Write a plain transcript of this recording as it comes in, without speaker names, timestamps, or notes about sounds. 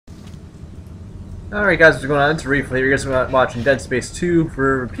Alright guys, what's going on? It's Reef here. You guys are watching Dead Space 2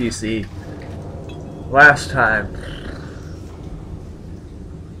 for PC. Last time.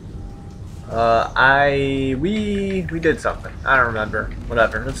 We did something. I don't remember.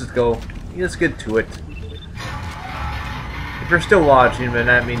 Whatever. Let's just go. Let's get to it. If you're still watching, then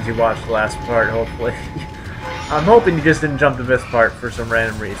that means you watched the last part, hopefully. I'm hoping you just didn't jump to this part for some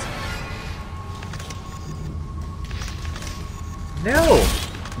random reason. No!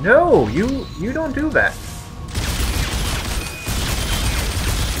 No! You don't do that.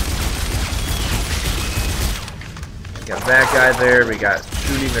 We got that guy there, we got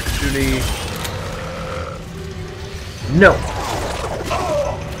Shooty McShooty. No!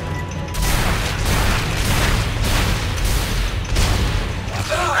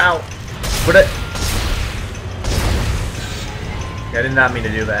 Ow! Put it! I did not mean to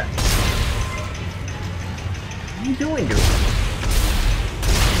do that. What are you doing, dude?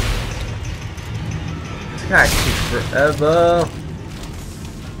 This guy takes forever.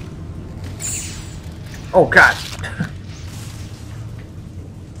 Oh, God!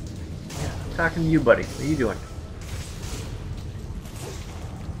 I'm talking to you, buddy. What are you doing?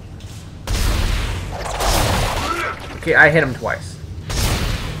 Okay, I hit him twice.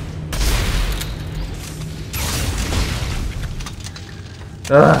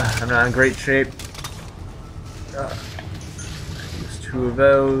 Ugh, I'm not in great shape. Use two of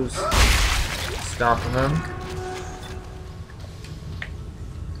those. Stomping them.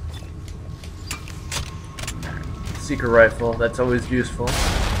 Secret rifle, that's always useful.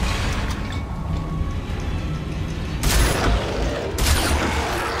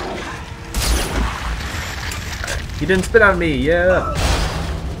 He didn't spit on me, yeah!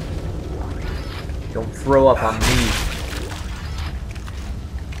 Don't throw up on me.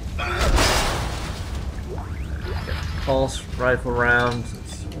 Pulse rifle rounds.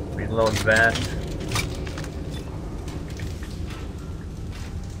 Let's reload that.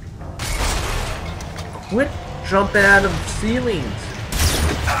 Quit jumping out of ceilings.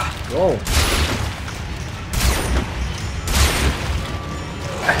 Whoa.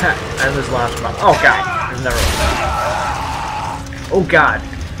 I just lost my. Oh God! There's never. Oh God!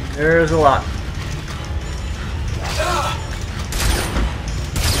 There's a lot.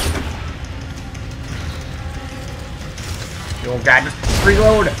 Oh God, just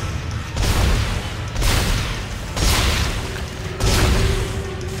reload!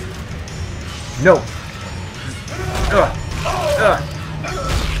 No!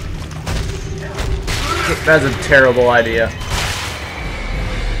 That's a terrible idea.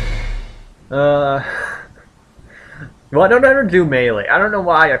 Well, I don't ever do melee. I don't know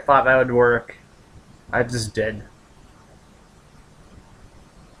why I thought that would work. I just did.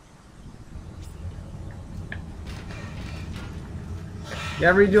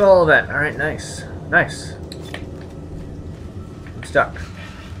 Yeah, redo all of that. Alright, nice. Nice. I'm stuck.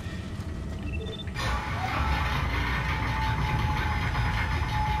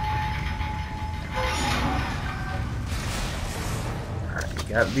 Alright,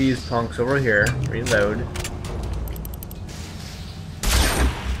 got these punks over here. Reload.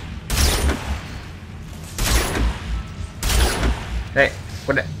 Hey,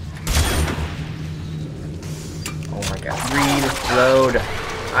 what it? Oh my God, reload.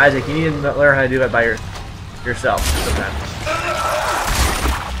 Isaac, you need to learn how to do that by yourself sometimes.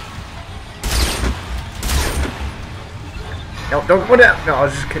 No, don't put it. No, I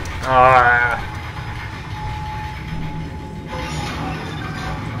was just kidding.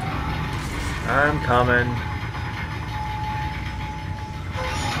 I'm coming.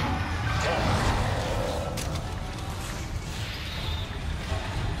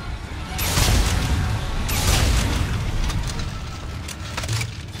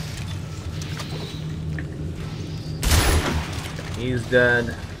 He's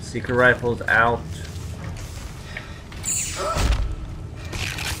dead. Secret rifle's out.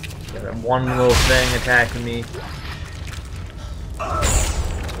 Got that one little thing attacking me.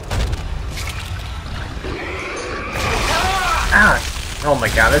 Ah! Oh my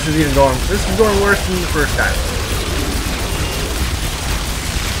God, this is going worse than the first time.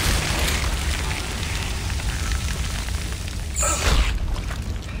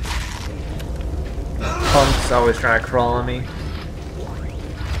 Punks always trying to crawl on me.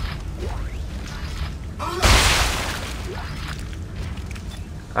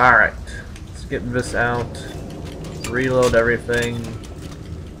 Alright, let's get this out, reload everything.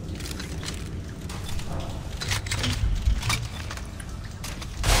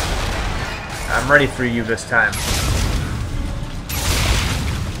 I'm ready for you this time.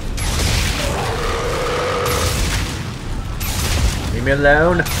 Leave me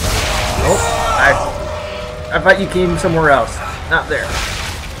alone. Oh, I thought you came somewhere else. Not there.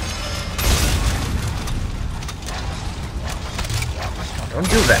 Don't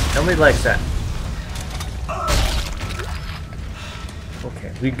do that. Nobody likes that.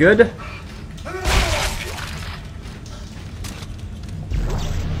 Okay, we good?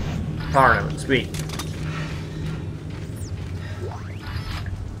 Power node, sweet. Right.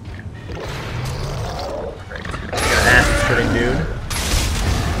 Got an acid splitting dude.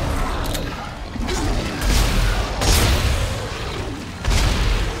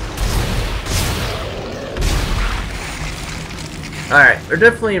 Alright, they're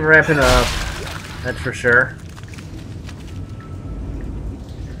definitely ramping up. That's for sure.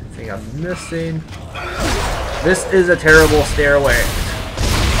 Anything I'm missing? This is a terrible stairway.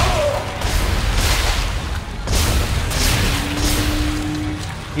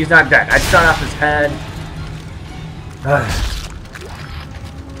 He's not dead. I shot off his head.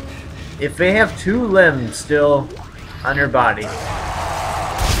 If they have 2 limbs still on your body,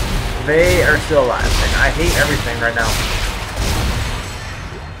 they are still alive. And I hate everything right now.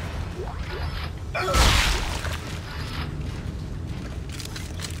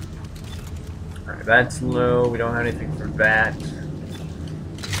 Alright, that's low. We don't have anything for that.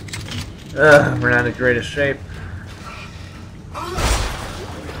 We're not in the greatest shape.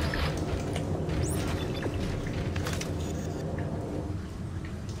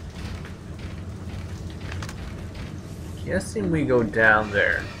 Guessing we go down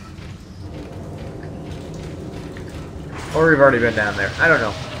there. Or we've already been down there. I don't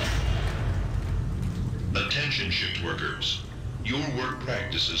know. Attention shift workers. Your work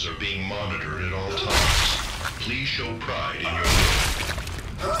practices are being monitored at all times. Please show pride in your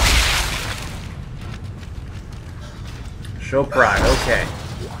work. Show pride, okay.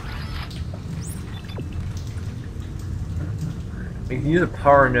 We can use a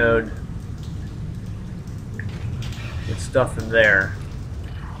power node. Get stuff in there.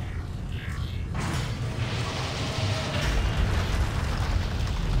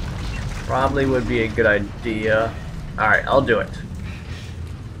 Probably would be a good idea. Alright, I'll do it.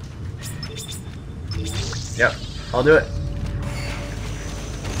 Yep, I'll do it.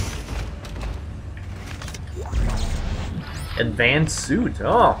 Advanced suit.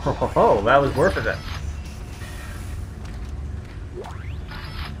 Oh, ho, ho, ho, that was worth it.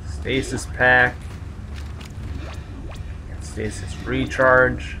 Stasis pack. Stasis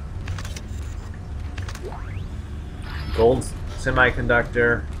recharge. Gold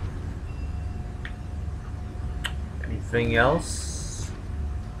semiconductor. Anything else?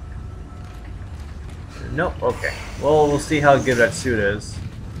 Nope. Okay. Well, we'll see how good that suit is.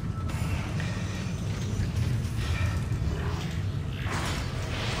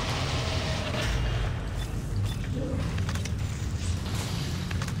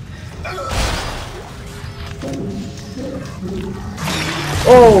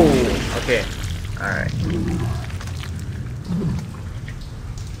 Oh! Okay. Alright.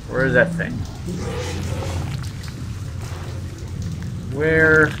 Where is that thing?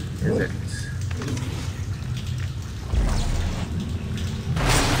 Where is it?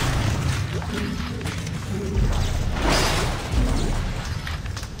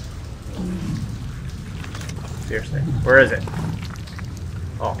 Seriously. Where is it?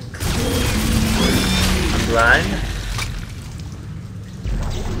 Oh. I'm blind.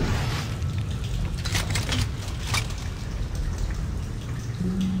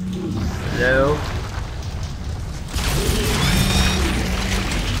 Hello?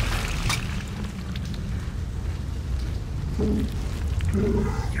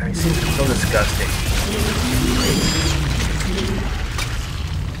 God, he seems so disgusting.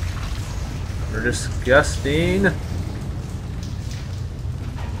 They're disgusting. Alright,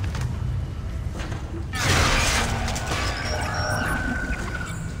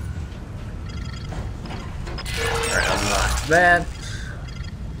 unlock that.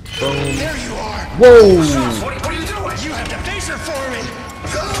 Boom. There you are. Whoa! Shots, what are you doing? You have to face her for me.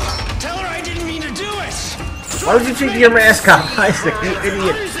 Tell her I didn't mean to do it. Why would you take your mask off, Isaac, you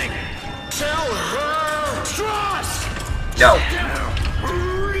idiot? Isaac, tell her. Strauss. No.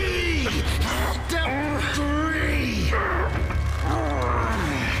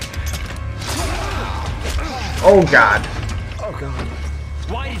 Oh God. Oh God.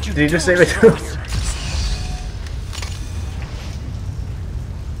 Why did you? Did you just save it too?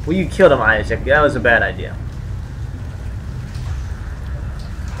 Well, you killed him, Isaac. That was a bad idea.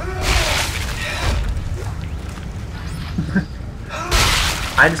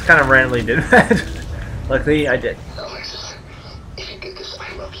 I just kind of randomly did that. Luckily, I did. Alexis, if you get this,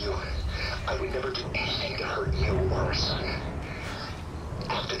 I love you. I would never do anything to hurt you or our son.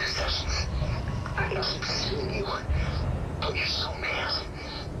 After this, Jesus. I keep seeing you. But you're so mad.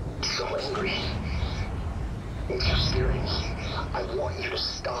 So angry. It's your scaring me. I want you to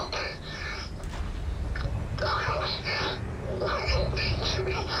stop. Don't leave to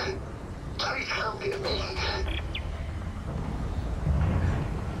me. Please forgive me.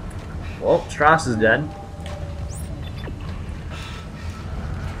 Well, Strauss is dead.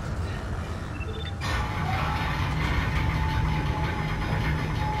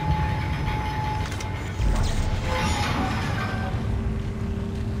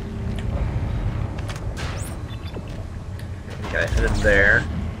 Okay, headed there.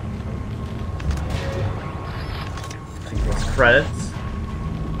 Take those credits.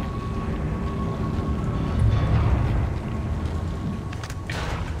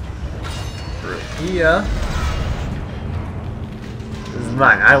 Yeah. This is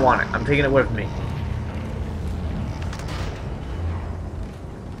mine. I want it. I'm taking it with me.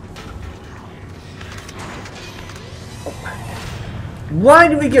 Why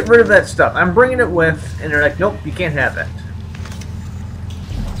do we get rid of that stuff? I'm bringing it with, and they're like, nope, you can't have it.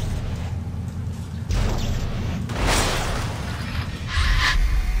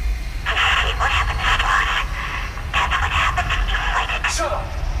 Shut up!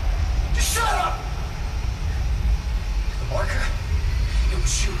 Just shut up! The marker? It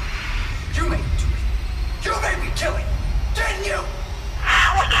was you. You made me do it. You made me kill him. Didn't you?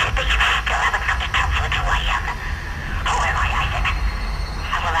 What is it that you still haven't come to terms with who I am? Who am I, Isaac?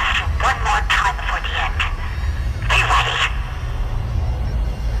 I will ask you one more time before the end. Be ready.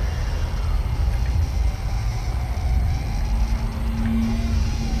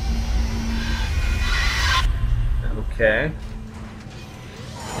 Okay.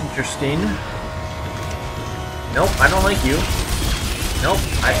 Interesting. Nope, I don't like you. Nope,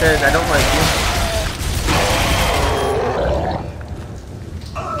 I said I don't like you.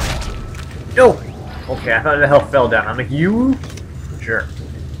 No! Okay, I thought the health fell down. I'm like, you? Sure.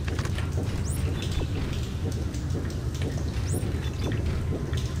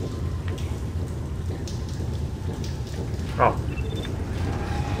 Oh.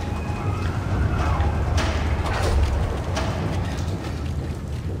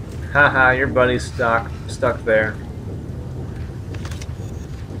 Haha, your buddy's stuck there.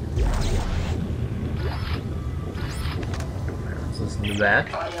 Let's listen to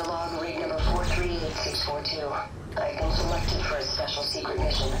that. Audio log rig number 438642. I've been selected for a special secret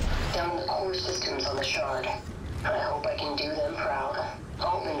mission down the core systems on the Shard. I hope I can do them proud.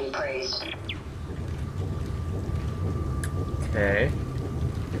 Hope and be praised. Okay.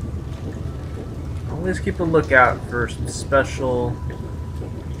 Always keep a lookout for some special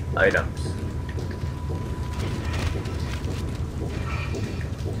items.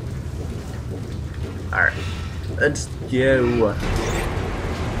 Alright. Let's go.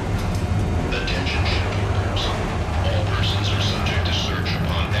 Attention shipbuilders. All persons are subject to search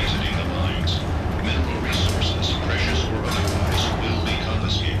upon exiting the mines. Mineral resources, precious or otherwise, will be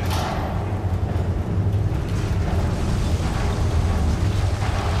confiscated.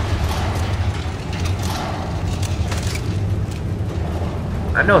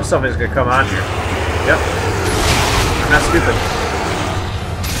 I know somebody's gonna come on here. Yep. I'm not stupid.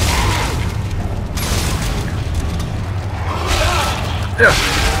 Yeah.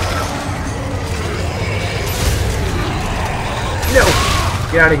 No!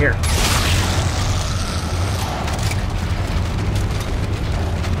 Get out of here.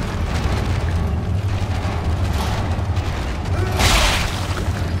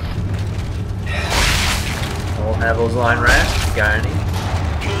 We'll have those line rats. Got any?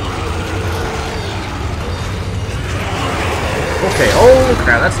 Okay, holy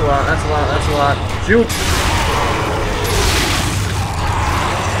crap, that's a lot, that's a lot, that's a lot. Shoot!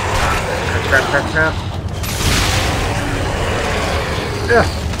 Crap, crap, crap. Yeah.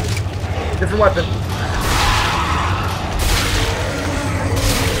 Different weapon.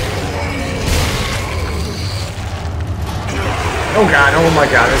 Oh god, oh my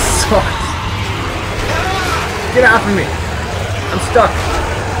god, this sucks. Get out from me. I'm stuck.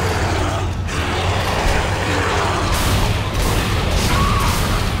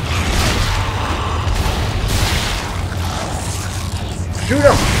 Shoot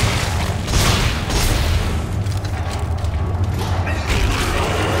him!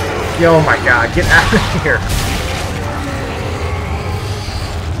 Oh my god, get out of here!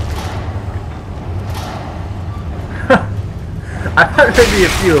 I thought there'd be a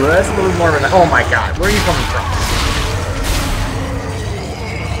few, but that's a little more of an... Oh my god, where are you coming from?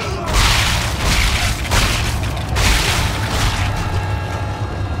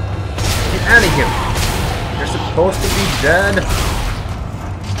 Get out of here! You're supposed to be dead.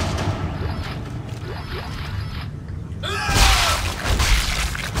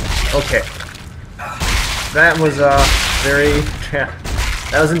 Okay. That was very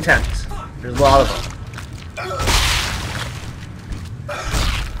that was intense. There's a lot of them.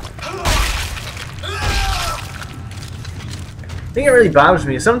 The thing that really bothers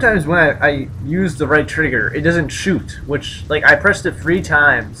me is sometimes when I use the right trigger, it doesn't shoot. Which, like, I pressed it 3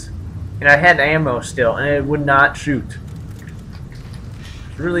 times, and I had ammo still, and it would not shoot.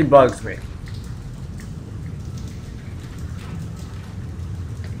 It really bugs me.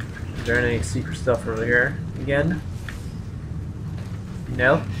 Is there any secret stuff over here again?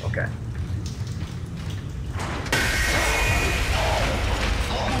 No? Okay.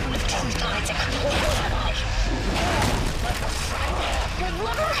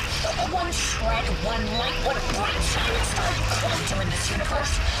 One shred, one light, one bright shining star you cling to in this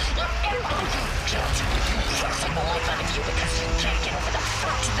universe. You're embodied guilt. Forcing the life out of you because you can't get over the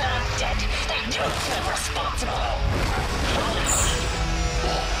fact that I'm dead. And you're responsible.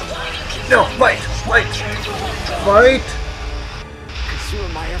 Why do you keep No, fight! Fight! Fight! Because you are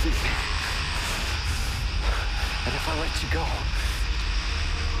my everything. And if I let you go,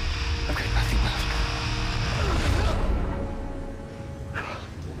 I've got nothing left.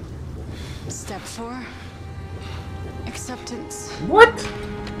 Step 4. Acceptance. What?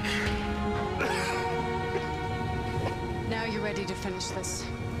 Now you're ready to finish this.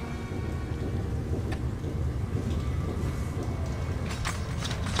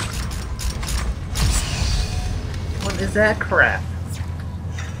 What is that crap?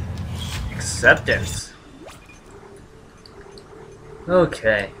 Acceptance.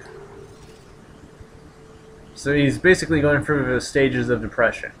 Okay. So he's basically going through the stages of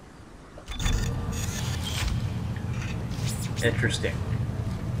depression. Interesting.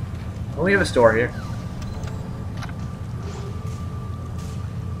 Well, we have a store here.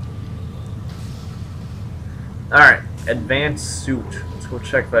 Alright, advanced suit. Let's go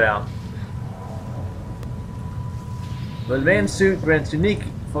check that out. The advanced suit grants unique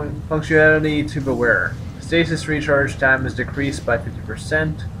functionality to the wearer. Stasis recharge time is decreased by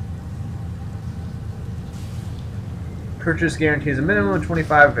 50%. Purchase guarantees a minimum of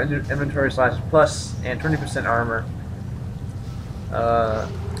 25 inventory slots plus and 20% armor.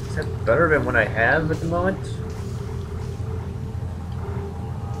 Is that better than what I have at the moment?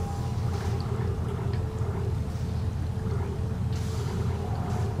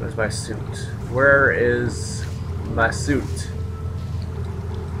 Where's my suit? Where is my suit?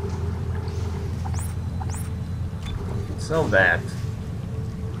 Sell that.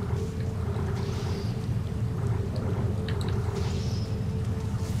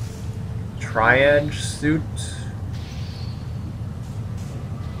 Triage suit.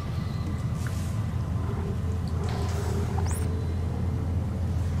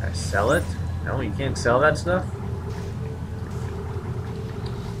 I sell it? No, you can't sell that stuff?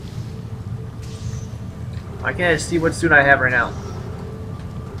 Why can't I see what suit I have right now?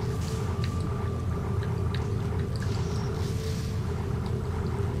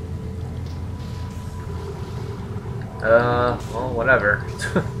 Well, whatever.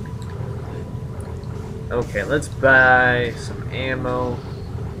 Okay, let's buy some ammo.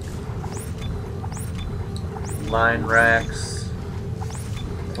 Line racks.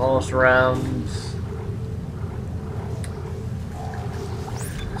 Pulse rounds.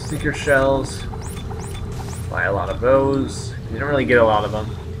 Seeker shells. Buy a lot of those. You don't really get a lot of them.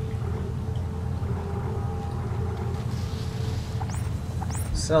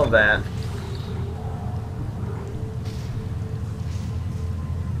 Sell that.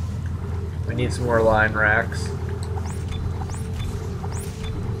 We need some more line racks.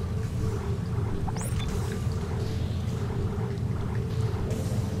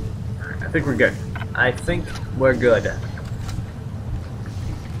 I think we're good. I think we're good. I'm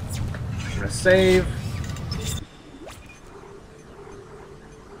gonna save.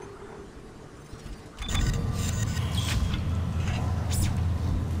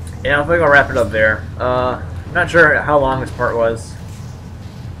 Yeah, I think I'll wrap it up there. I'm not sure how long this part was.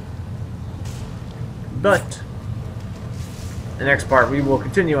 But the next part we will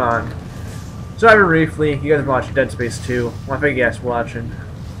continue on. So I've been briefly, you guys have watched Dead Space 2. I want to thank you guys for watching.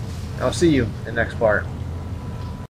 I'll see you in the next part.